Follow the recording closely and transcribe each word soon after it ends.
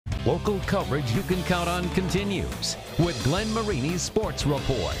Local coverage you can count on continues with Glenn Marini's Sports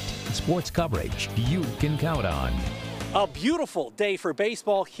Report. Sports coverage you can count on. A beautiful day for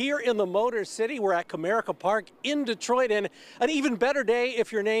baseball here in the Motor City. We're at Comerica Park in Detroit, and an even better day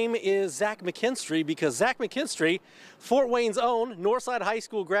if your name is Zach McKinstry, because Zach McKinstry, Fort Wayne's own Northside High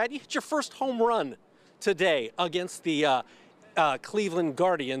School grad, you hit your first home run today against the Cleveland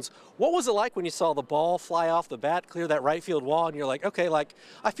Guardians. What was it like when you saw the ball fly off the bat, clear that right field wall, and you're like, okay,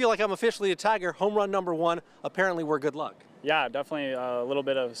 I feel like I'm officially a Tiger, home run number one, apparently we're good luck? Yeah, definitely a little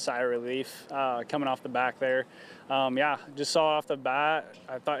bit of sigh of relief coming off the back there. Yeah, just saw off the bat.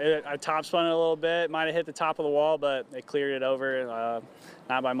 I thought I top spun it a little bit, might have hit the top of the wall, but it cleared it over,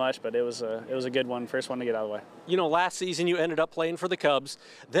 not by much, but it was a good one, first one to get out of the way. You know, last season you ended up playing for the Cubs.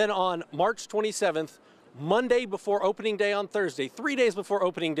 Then on March 27th, Monday before opening day on Thursday, 3 days before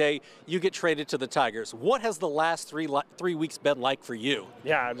opening day, you get traded to the Tigers. What has the last three weeks been like for you?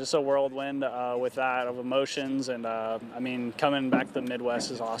 Yeah, just a whirlwind with that of emotions, and I mean, coming back to the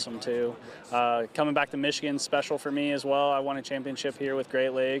Midwest is awesome too. Coming back to Michigan is special for me as well. I won a championship here with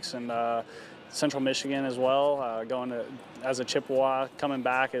Great Lakes and Central Michigan as well. Going to as a Chippewa, coming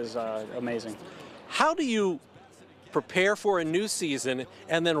back is amazing. How do you prepare for a new season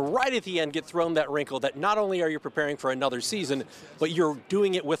and then right at the end get thrown that wrinkle that not only are you preparing for another season, but you're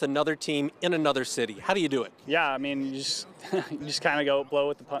doing it with another team in another city? How do you do it? Yeah, I mean, you just kind of go flow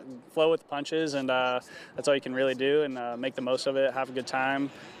with the punches, and that's all you can really do, and make the most of it, have a good time,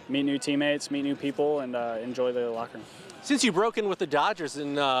 meet new teammates, meet new people, and enjoy the locker room. Since you broke in with the Dodgers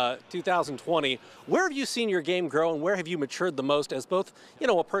in 2020, where have you seen your game grow, and where have you matured the most as both,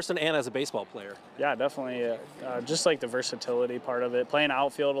 a person and as a baseball player? Yeah, definitely. Just like the versatility part of it, playing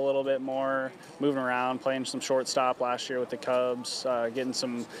outfield a little bit more, moving around, playing some shortstop last year with the Cubs, getting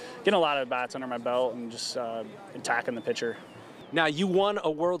a lot of bats under my belt, and just attacking the pitcher. Now, you won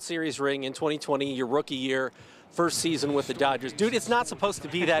a World Series ring in 2020, your rookie year. First season with the Dodgers. Dude, it's not supposed to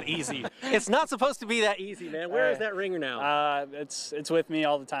be that easy. It's not supposed to be that easy, man. Where is that ringer now? It's with me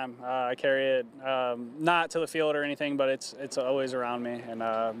all the time. I carry it, not to the field or anything, but it's always around me. And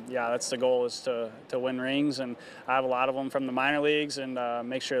yeah, that's the goal, is to win rings. And I have a lot of them from the minor leagues, and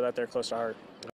make sure that they're close to heart.